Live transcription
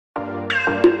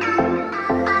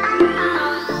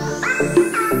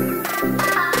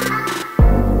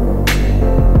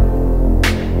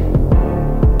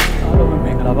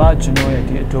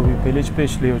Adobe Village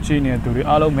page လေးကိုကြည့်နေတဲ့သူ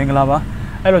တွေအားလုံးမင်္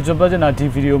ဂလာပါအဲ့တော့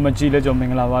ကျွန်တော်ပြောချင်တာဒီဗီဒီယိုမကြည့်လဲကျွန်တော်မ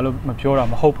င်္ဂလာပါလို့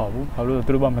မပြောတာမဟုတ်ပါ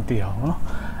ဘူးဘာလို့လဲသူတို့ကမသိအောင်เนาะ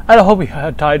အဲ့တော့ဟုတ်ပြီ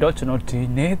ဒါတော့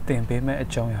ကျွန်တော်ဒီနေ့သင်ပေးမယ့်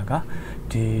အကြောင်းအရာက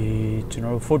ဒီ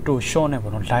ကျွန်တော်တို့ Photoshop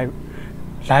နဲ့ပေါ့နော်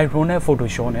Lightroom နဲ့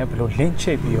Photoshop နဲ့ဘယ်လို link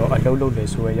ချိတ်ပြီးတော့အလုပ်လုပ်လဲ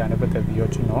ဆိုရရနဲ့ပတ်သက်ပြီးတော့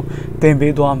ကျွန်တော်သင်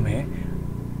ပေးသွားမယ်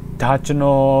ဒါ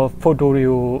ကျွန်တော် photo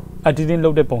တွေကို editing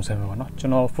လုပ်တဲ့ပုံစံပဲပေါ့နော်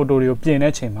ကျွန်တော် photo တွေကိုပြင်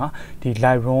တဲ့အချိန်မှာဒီ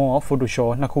Lightroom ရော Photoshop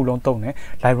နှစ်ခုလုံးသုံးတယ်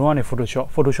Lightroom ကနေ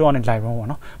Photoshop ကနေ Lightroom ပေါ့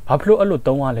နော်ဘာဖြစ်လို့အဲ့လို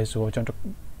သုံးရလဲဆိုတော့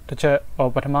ကျွန်တော်တစ်ချက်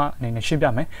ပထမအနေနဲ့ရှင်းပြ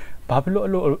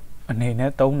မယ်ဘာဖြစ်လို့အဲ့လိုအနေ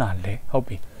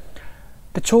နဲ့သုံးတာလဲဟုတ်ပြီ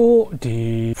တချို့ဒီ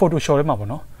Photoshop ထဲ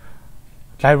မှာပေါ့နော်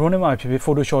Lightroom ထဲမှာဖြစ်ဖြစ်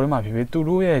Photoshop ထဲ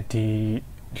မှာဖြစ်ဖြစ်သူတို့ရဲ့ဒီ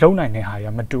လုံးနိုင်တဲ့ဟာ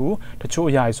ရမတူတချို့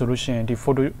အရာတွေဆိုလို့ရှိရင်ဒီ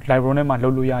photo Lightroom ထဲ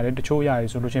မှာလုပ်လို့ရတယ်တချို့အရာ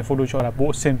တွေဆိုလို့ရှိရင် Photoshop လာပို့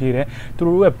အဆင်ပြေတယ်သူ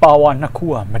တို့ရဲ့ power နှစ်ခု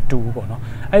ကမတူ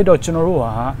ဘူးပေါ့နော်အဲ့တော့ကျွန်တော်တို့က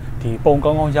ဒီပုံကော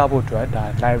င်းကောင်းရဖို့အတွက်ဒါ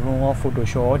Lightroom ရော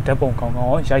Photoshop ရောဓာတ်ပုံကောင်း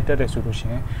ကောင်းရောရိုက်တတ်တယ်ဆိုလို့ရှိ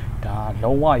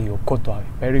ရင်ဒါလုံးဝကြီး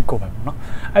ကိုကွတ်သွားပြီ very good ပဲပေါ့နော်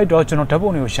အဲ့တော့ကျွန်တော်ဓာတ်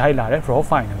ပုံတွေကိုရိုက်လာတယ် raw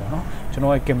file နဲ့ပေါ့နော်ကျွန်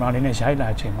တော်ရဲ့ camera လေးနဲ့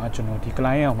ရိုက်လာတဲ့အချိန်မှာကျွန်တော်ဒီ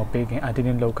client အောင်မပေးခင်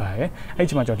editing လုပ်ကြရဲ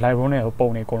အဲ့ဒီမှာကျွန်တော် Lightroom နဲ့ပုံ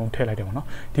တွေအကုန်လုံးထည့်လိုက်တယ်ပေါ့နော်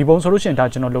ဒီပုံဆိုလို့ရှိရင်ဒါ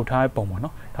ကျွန်တော်လုပ်ထားတဲ့ပုံပေါ့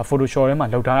နော်ဒါ Photoshop ထဲ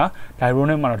မှာလုပ်ထားတာ Lightroom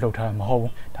နဲ့မှာတော့လုပ်ထားတာမဟုတ်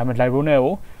ဘူးဒါပေမဲ့ Lightroom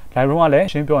နဲ့ကို Lightroom ကလ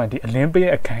ည်းရှင်းပြောရင်ဒီအလင်း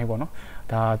ပေးရဲ့အခ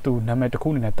န်းပေါ့နော်ဒါသူနာမည်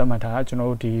တစ်ခုအနေနဲ့သတ်မှတ်ထားတာကျွန်တော်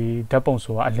တို့ဒီဓာတ်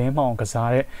ပုံဆိုတာအလင်းမောင်ကစား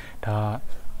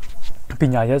တဲ့ဒါပ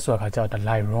ညာရဲဆိုတာခါကျတော့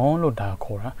Lightroom လို့ဒါ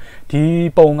ခေါ်တာဒီ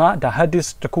ပုံကဒါ hard disk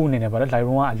တစ်ခုအနေနဲ့ပါလေ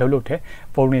Lightroom ကအလုပ်လုပ်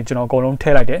တယ်ပုံတွေကျွန်တော်အကုန်လုံးထ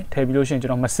ည့်လိုက်တယ်ထည့်ပြီးလို့ရှိရင်ကျွ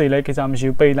န်တော်မစိတ်လဲကိစ္စမရှိ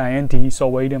ဘူးပိတ်လိုက်ရင်ဒီ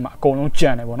software ထဲမှာအကုန်လုံးကျ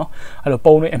န်တယ်ပေါ့နော်အဲ့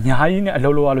လိုပုံတွေအများကြီးနဲ့အလု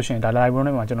ပ်လုပ်ရလို့ရှိရင်ဒါ Lightroom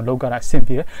ထဲမှာကျွန်တော်လုပ်ကြတာအဆင်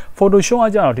ပြေတယ် Photoshop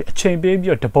ကကျတော့ဒီအချိန်ပေးပြီး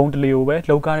တော့တပုံတလေကိုပဲ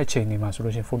လုပ်ကြတဲ့ချိန်တွေမှာ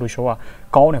ဆိုလို့ရှိရင် Photoshop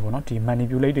ကကောင်းတယ်ပေါ့နော်ဒီ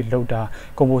manipulate တွေလုပ်တာ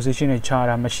composition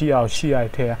တွေချတာမရှိအောင်ရှိရ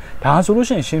တဲ့ထဲဒါဆိုလို့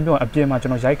ရှိရင်ရှင်းပြောအပြင်မှာကျွ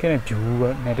န်တော်ရိုက်ခဲ့တဲ့ view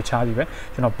နဲ့တခြားစီပဲ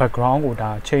ကျွန်တော် background ကိုဒါ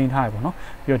change ထားရပေါ့နော်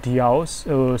ပြီးတော့ဒီဟာ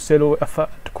ကို cello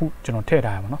effect တခုကျွန်တော်ထည့်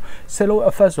ထားရပါတော့ cello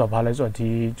effect ဆိုတာဘာလဲဆိုတော့ဒီ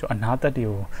အနားသက်တွေ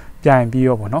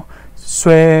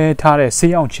ကိုပြန်ပြီးတော့ပေါ့နော်ဆွဲထားတဲ့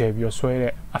ဆေးအောင်ချဲပြီးတော့ဆွဲ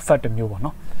တဲ့ effect တစ်မျိုးပေါ့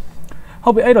နော်ဟု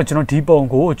တ်ပြီအဲ့တော့ကျွန်တော်ဒီပုံ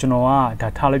ကိုကျွန်တော်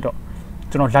ကဒါထား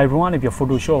လိုက်တော့ကျွန်တော် Lightroom ကနေပြီး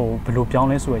Photoshop ကိုဘယ်လိုပြောင်း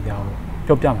လဲဆိုတဲ့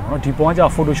အရာကိုပြောပြမှာနော်ဒီပုံကကြာ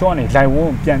Photoshop ကနေ Lightroom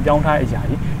ကိုပြန်ပြောင်းထားတဲ့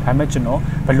အရာကြီးဒါပေမဲ့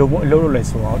ကျွန်တော်ဘယ်လိုအလုပ်လုပ်လဲ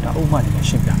ဆိုတော့ဒါဥပမာနဲ့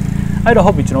ရှင်းပြအဲ့တော့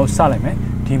ဟုတ်ပြီကျွန်တော်စလိုက်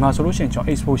မယ်ဒီမှာဆိုလို့ရှိရင်ကျွန်တော်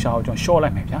exposure ကိုကျွန်တော် short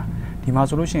လိုက်မယ်ဗျာဒီမှာ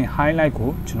ဆိုလို့ရှိရင် highlight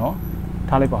ကိုကျွန်တော်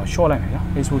ထားလိုက်ပါ short လိုက်မယ်ဗျာ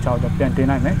exposure ကိုပြန်တင်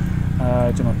လိုက်မယ်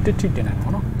ကျွန်တော်တစ်ထိတင်လိုက်ပါ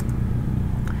တော့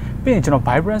ပြီးရင်ကျွန်တော်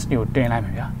vibrance တွေကိုတင်လိုက်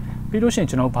မယ်ဗျာပြီးလို့ရှိရင်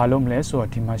ကျွန်တော်ဘာလုပ်မလဲ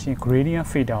ဆိုတော့ဒီမှာရှိရင် gradient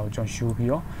fader ကိုကျွန်တော်ယူပြီး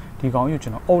တော့ဒီကောင်ကြီးကို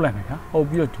ကျွန်တော်အုပ်လိုက်မယ်ဗျာအုပ်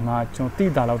ပြီးတော့ဒီမှာကျွန်တော်တိ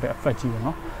တာလောက်တဲ့ effect ကြီးပေါ့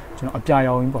နော်ကျွန်တော်အ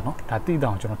ပြာရောင်ကြီးပေါ့နော်ဒါတိတာ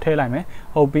အောင်ကျွန်တော်ထည့်လိုက်မယ်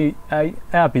ဟုတ်ပြီး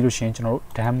အဲ့ပြီးလို့ရှိရင်ကျွန်တော်တို့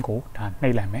dam ကိုဒါနှိ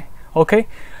ပ်လိုက်မယ် okay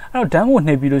အဲ့တော့ dam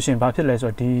ကိုနှိပ်ပြီးလို့ရှိရင်ဘာဖြစ်လဲ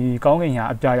ဆိုတော့ဒီကောင်းကင်ညာ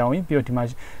အပြာရောင်ကြီးပြီးတော့ဒီမှာ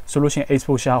ဆိုလို့ရှိရင်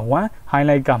exposure 1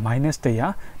 highlight က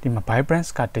 -100 ဒီမှာ vibrance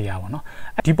က100ပေါ့နော်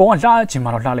ဒီပုံကလှချင်မှ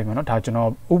တော့လှလိုက်မယ်နော်ဒါ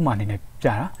ကျွန်တော်ဥပမာအနေ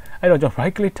နဲ့ပြတာအဲ့တော့ကျွန်တော်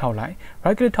right click ထောက်လိုက်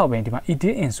right click ထောက်ပြီးဒီမှာ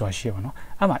edit in ဆိုတာရှိ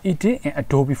ရပါတော့အဲ့မှာ edit in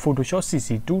Adobe Photoshop CC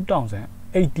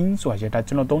 2018ဆိုတာရှိဒါ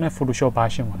ကျွန်တော်သုံးတဲ့ Photoshop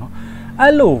version ပေါ့နော်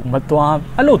အဲ့လို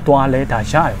သွားလဲဒါ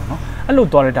ရတယ်ပေါ့နော်အဲ့လို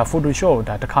သွားလဲဒါ Photoshop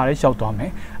ကိုဒါတစ်ခါလေးရောက်သွား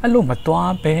မယ်အဲ့လိုမ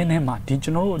သွားဘဲနဲ့မှဒီကျွ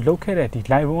န်တော်တို့လုပ်ခဲ့တဲ့ဒီ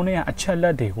Lightroom နဲ့အချက်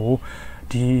လက်တွေ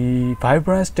ကိုဒီ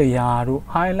vibrance 100တို့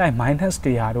highlight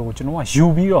 -100တို့ကိုကျွန်တော်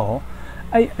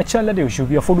ကယူပြီးတော့အဲ့အချက်လက်တွေကိုယူ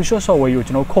ပြီးတော့ Photoshop software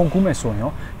ကိုကျွန်တော်ခုန်ကူးမယ်ဆိုရင်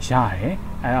ရောရ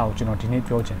တယ်အဲ့ဒါကိုကျွန်တော်ဒီ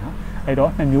နေ့ပြောချင်တာအဲ့တော့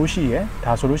နှစ်မျိုးရှိ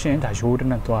ရယ်ဒါဆိုလို့ရှိရင်ဒါရိုး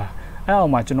တနက်သွားအဲ့အော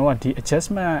င်မှာကျွန်တော်ကဒီ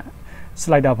adjustment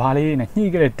slider ဘားလေးနဲ့ညှိ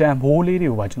ခဲ့တဲ့တန်ဖိုးလေး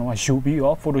တွေကိုပါကျွန်တော်ကယူပြီး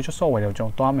တော့ Photoshop software ကိုကျွန်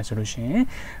တော်သွားမယ်ဆိုလို့ရှိရင်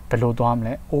ဘယ်လိုသွား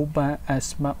မလဲ open as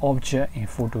smart object in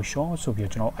Photoshop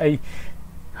ဆိုပြီးတော့ကျွန်တော်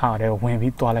အဲ့ဟာတွေကိုဝင်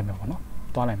ပြီးသွားလိုက်မယ်ပေါ့နော်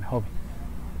သွားလိုက်မယ်ဟုတ်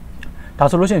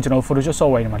ပြီဒါဆိုလို့ရှိရင်ကျွန်တော် Photoshop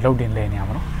software တွေမှာ load တင်လဲနေရ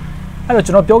ပါတော့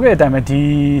အဲ့တော့ကျွန်တော်ပြောခဲ့တဲ့အတို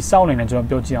င်းပဲဒီစောင့်နေတယ်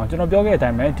ကျွန်တော်ပြောကြည့်အောင်ကျွန်တော်ပြောခဲ့တဲ့အတို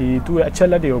င်းပဲဒီသူ့ရဲ့အချက်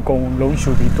လက်တွေကိုအကုန်လုံးယူ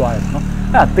ပြီးသွား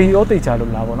တယ်ပေါ့နော်အဲ့ဒါသေရောသေချာ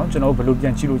လို့လားပေါ့နော်ကျွန်တော်ဘယ်လိုပြ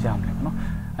န်ကြည့်လို့ရ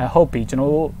မလဲပေါ့နော်ဟုတ်ပြီ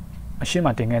ကျွန်တော်အရှ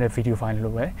င်းမှာတင်ခဲ့တဲ့ video file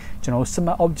လို့ပဲကျွန်တော်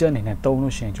smart object အနေနဲ့သုံး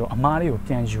လို့ရှိရင်ကျွန်တော်အမားတွေ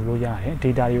ကိုပြန်ယူလို့ရတယ်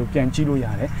data တွေကိုပြန်ကြည့်လို့ရ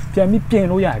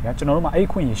တယ်ပြန်ပြီးပြင်လို့ရတယ်ဗျာကျွန်တော်တို့မှာ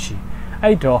အဲ့ခွင့်ရရှိ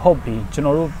အဲ့တော့ဟုတ်ပြီ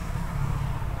ကျွန်တော်တို့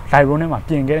Lightroom ထဲ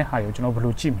မှာပြင်ခဲ့တဲ့ဟာတွေကိုကျွန်တော်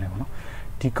ဘယ်လိုကြည့်မလဲပေါ့နော်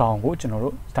ဒီကောင်ကို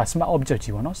ကျွန်တော်တို့ဒါ smart object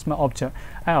ကြီးပေါ့နော် smart object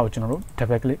အဲ့ဒါကိုကျွန်တော်တို့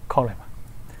double click ခောက်လိုက်ပါ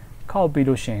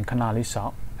ခောက်ပြီးလို့ရှိရင်ခဏလေး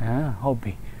စောင့်ဟုတ်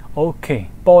ပြီ okay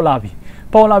ပေါ်လာ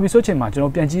ပြီဆိုချိန်မှာ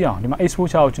ကျွန်တော်ပြန်ကြည့်အောင်ဒီမှာ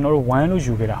exposure ကိုကျွန်တော်တို့1လို့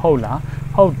ယူခဲ့တာဟုတ်လား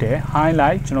ဟုတ်တယ်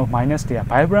highlight ကျွန်တော် -100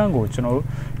 vibrance ကိုကျွန်တော်တို့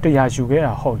100ယူ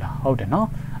ခဲ့တာဟုတ်လားဟုတ်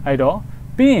တယ်နော်အဲ့တော့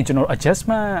ပြီးရင်ကျွန်တော်တို့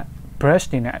adjustment brush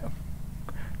တွေနဲ့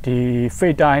ဒီ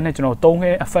fader နဲ့ကျွန်တော်သုံး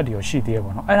ခဲ့ effect တွေရှိသေးတယ်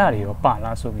ပေါ့နော်အဲ့ဒါတွေ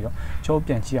ရောပါလားဆိုပြီးတော့ကျွန်တော်ပြ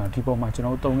န်ကြည့်အောင်ဒီပုံမှာ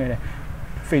ကျွန်တော်သုံးခဲ့တဲ့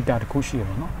fader တစ်ခုရှိ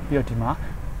ရပါတော့ပြီးတော့ဒီမှာ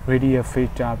radial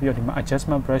fader ပြီးတော့ဒီမှာ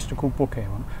adjustment brush တစ်ခုပုတ်ခဲ့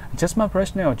ပါတော့ adjustment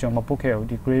brush နဲ့တော့ကျွန်တော်မပုတ်ခဲ့ဘူး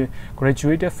ဒီ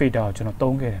graduated fader ကိုကျွန်တော်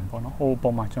သုံးခဲ့တယ်ပေါ့နော်ဟို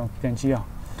ပုံမှာကျွန်တော်ပြန်ကြည့်အောင်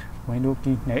window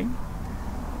key နဲ့ဒီ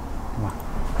မှာ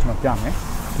ကျွန်တော်ပြမယ်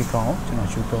ဒီကောင်ကိုကျွန်တော်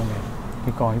ယူသုံးခဲ့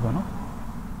ဒီကောင်ကြီးပေါ့နော်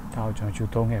ဒါကိုကျွန်တော်ယူ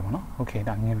သုံးခဲ့ပါတော့ okay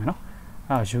ဒါမြင်မယ်နော်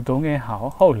အဲ့တော့ယူသုံးခဲ့ဟာ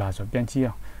ဟုတ်လားဆိုပြန်ကြည့်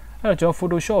အောင်အဲ့တော့ကျွန်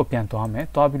တော် Photoshop ကိုပြန်သွားမယ်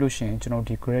သွားပြီးလို့ရှိရင်ကျွန်တော်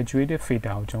ဒီ graduated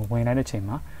fader ကိုကျွန်တော်ဝင်လိုက်တဲ့ချိန်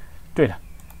မှာတွေ့လား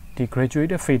ဒီ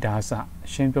graduated fader စ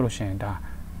ရှင်းပြလို့ရှိရင်ဒါ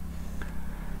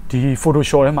ဒီ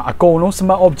Photoshop ထဲမှာအကုန်လုံး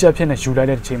smart object ဖြစ်နေယူလိုက်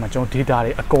တဲ့အချိန်မှာကျွန်တော် data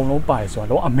တွေအကုန်လုံးပါတယ်ဆို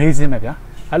တော့ amazing ပဲဗျာ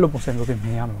အဲ့လိုပုံစံမျိုးပဲမြ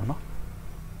င်ရမှာပေါ့နော်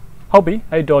ဟုတ်ပြီ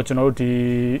အဲ့တော့ကျွန်တော်တို့ဒီ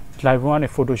Lightroom ကနေ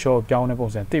Photoshop ကိုပြောင်းတဲ့ပုံ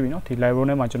စံသိပြီနော်ဒီ Lightroom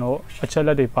ထဲမှာကျွန်တော်အချက်လ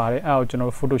က်တွေပါတယ်အဲ့တော့ကျွန်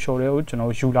တော် Photoshop တွေကိုကျွန်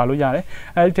တော်ယူလာလို့ရတယ်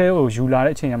အဲ့ဒီထဲကိုယူလာ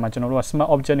တဲ့အချိန်မှာကျွန်တော်တို့က smart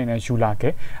object အနေနဲ့ယူလာ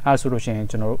ခဲ့အဲ့ဆိုလို့ရှိရင်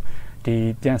ကျွန်တော်တို့ဒီ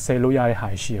ပြန်ဆယ်လို့ရတဲ့ဟာ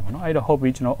ရှိရပါတော့အဲ့တော့ဟုတ်ပြီ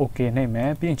ကျွန်တော် okay နှိမ့်မယ်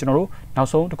ပြီးရင်ကျွန်တော်တို့နောက်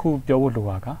ဆုံးတစ်ခုပြောဖို့လို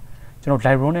တာကကျွန်တော်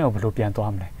Lightroom နဲ့ကိုဘယ်လိုပြန်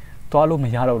သွားမလဲသွားလို့မ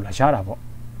ရတော့ဘူးလားရတာပေါ့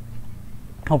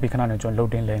ဟုတ်ပြီခဏနဲ့ကျွန်တော်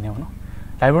loading လဲနေပါတော့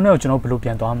Lightroom နဲ့ကိုကျွန်တော်ဘယ်လိုပြ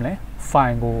န်သွားမလဲ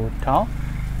file ကိုထောက်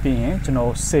ပြီးရင်ကျွန်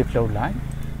တော် save လုပ်လိုက်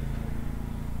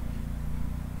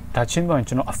ဒါချင်းတော့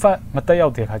ကျွန်တော် effect မတက်ရော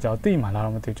က်တဲ့ခါကျတော့သိမှလား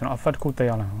တော့မသိကျွန်တော် effect တစ်ခုတက်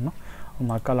ရောက်လာအောင်နော်ဟို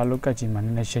မှာ color လောက်ကတ်ကြီးမှာန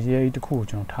ည်းနည်းရဲရဲတစ်ခုကို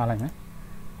ကျွန်တော်ထားလိုက်မယ်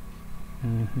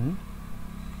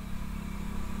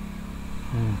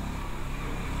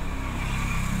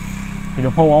ဒီ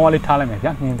လိုပုံအောင်လေးထားလိုက်မယ်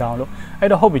ဗျာမြင်တောင်လို့အဲ့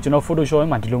တော့ဟုတ်ပြီကျွန်တော် Photoshop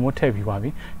မှာဒီလိုမျိုးထည့်ပြီးပါပြီ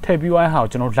ထည့်ပြီးသွားတဲ့ဟာကို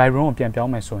ကျွန်တော် Lightroom ကိုပြန်ပြော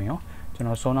င်းမယ်ဆိုရင်ရောကျွန်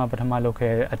တော်စောနာပထမလုပ်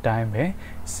ခဲ့တဲ့အတိုင်းပဲ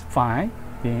file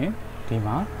ပြီးရင်ဒီ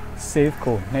မှာ save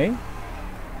ကိုနှိပ်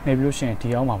ပြီးလို့ရှိရင်ဒီ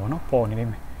အောင်ပါဗောနော်ပေါ်နေလိ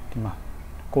မ့်မယ်ဒီမှာ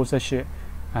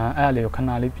68အဲ့ဒါလေးကိုခဏ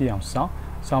လေးပြည့်အောင်စောင်း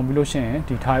ပြီးလို့ရှိရင်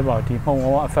ဒီထားပါဒီပုံ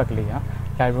အောင် effect လေးက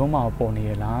Lightroom မှာပေါ်နေ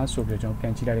ရလားဆိုပြီးကျွန်တော်ပြ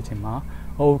န်ကြည့်လိုက်တဲ့အချိန်မှာ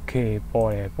okay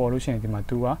ပေါ်လို့ရှိရင်ဒီမှာ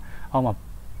तू ကအောက်မှာ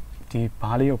ဒီ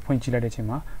ဘားလေးကိုဖွင့်ကြည့်လိုက်တဲ့အချိန်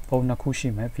မှာပုံနှစ်ခုရှိ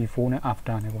မယ် before နဲ့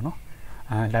after နဲ့ပေါ့နော်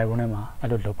Lightroom ထဲမှာအဲ့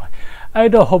လိုလုပ်ပါအဲ့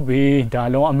တော့ဟုတ်ပြီဒါ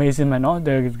လုံး amazing ပဲเนาะတ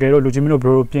ကယ်တော့လူချင်းမျိုးဘ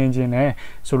ယ်လိုပြင်ကျင်လဲ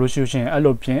ဆိုလို့ရှိရင်အဲ့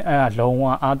လိုပြင်အဲ့ဒါလုံးဝ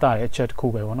အားတာတဲ့အချက်တစ်ခု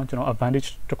ပဲပေါ့နော်ကျွန်တော် advantage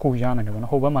တစ်ခုရနိုင်တယ်ပေါ့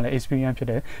နော်ဟိုဘက်မှာလည်း experience ဖြစ်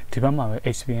တယ်ဒီဘက်မှာပဲ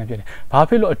experience ဖြစ်တယ်ဘာ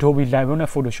ဖြစ်လို့ Adobe Lightroom နဲ့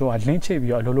Photoshop က link ချိတ်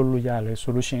ပြီးတော့အလုပ်လုပ်လို့ရတယ်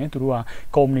ဆိုလို့ရှိရင်သူတို့က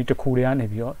company တစ်ခုတည်းကနေ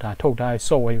ပြီးတော့ဒါထုတ်ထားတဲ့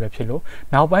software ပဲဖြစ်လို့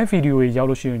နောက်ပိုင်း video တွေရောက်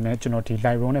လို့ရှိရင်လည်းကျွန်တော်ဒီ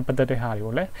Lightroom နဲ့ပတ်သက်တဲ့ဟာတွေ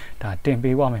ကိုလည်းဒါတင်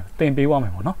ပေးသွားမယ်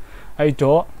ပေါ့နော်အဲ့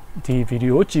တော့ဒီ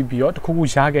video ကိုကြည့်ပြီးတော့တစ်ခုခု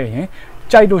ရခဲ့ရင်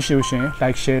ကြိုက်လို့ရှိရင်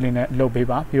like share လေးနဲ့လုပ်ပေး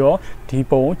ပါပြီးတော့ဒီ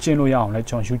ပုံကိုကျင်းလို့ရအောင်လဲ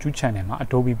ကျွန်တော် YouTube channel မှာ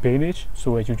Adobe Village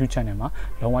ဆိုတဲ့ YouTube channel မှာ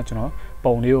လုံးဝကျွန်တော်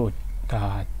ပုံလေးကိုဒါ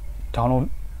download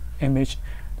image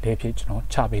လေးဖြစ်ကျွန်တော်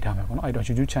ချပေးထားမယ်ပေါ့နော်အဲ့တော့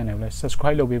YouTube channel ကိုလည်း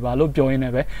subscribe လုပ်ပေးပါလို့ပြောရင်း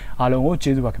နဲ့ပဲအားလုံးကို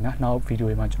ကျေးဇူးပါခင်ဗျာနောက် video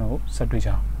တွေမှာကျွန်တော်ဆက်တွေ့ကြ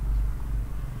အောင်